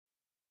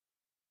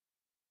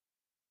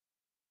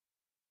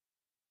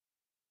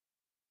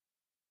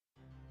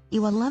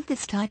You will love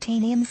this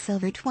titanium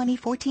silver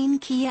 2014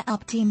 Kia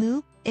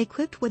Optima,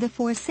 equipped with a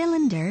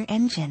 4-cylinder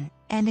engine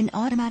and an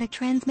automatic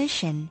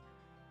transmission.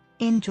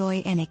 Enjoy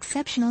an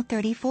exceptional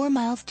 34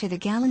 miles to the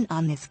gallon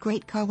on this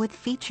great car with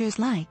features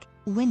like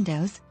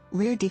windows,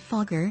 rear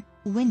defogger,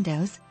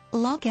 windows,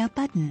 lockout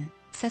button,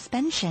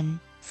 suspension,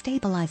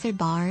 stabilizer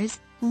bars,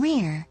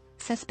 rear,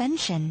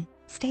 suspension,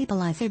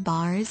 stabilizer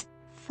bars,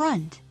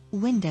 front,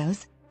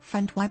 windows,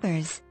 front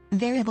wipers,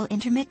 variable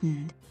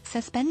intermittent,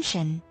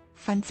 suspension,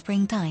 front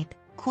spring type,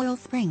 coil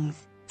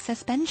springs,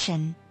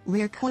 suspension,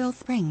 rear coil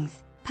springs,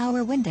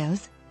 power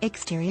windows,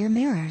 exterior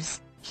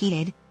mirrors,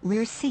 heated,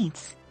 rear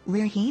seats,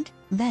 rear heat,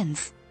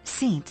 vents,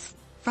 seats,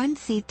 front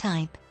seat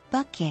type,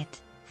 bucket,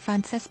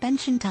 front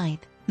suspension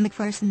type,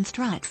 McPherson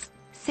struts,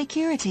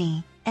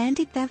 security,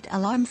 anti-theft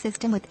alarm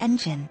system with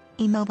engine,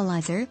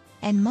 immobilizer,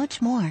 and much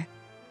more.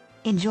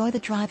 Enjoy the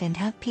drive and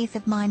have peace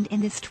of mind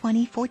in this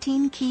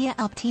 2014 Kia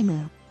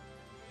Optima.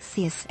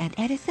 See us at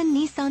Edison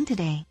Nissan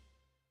today.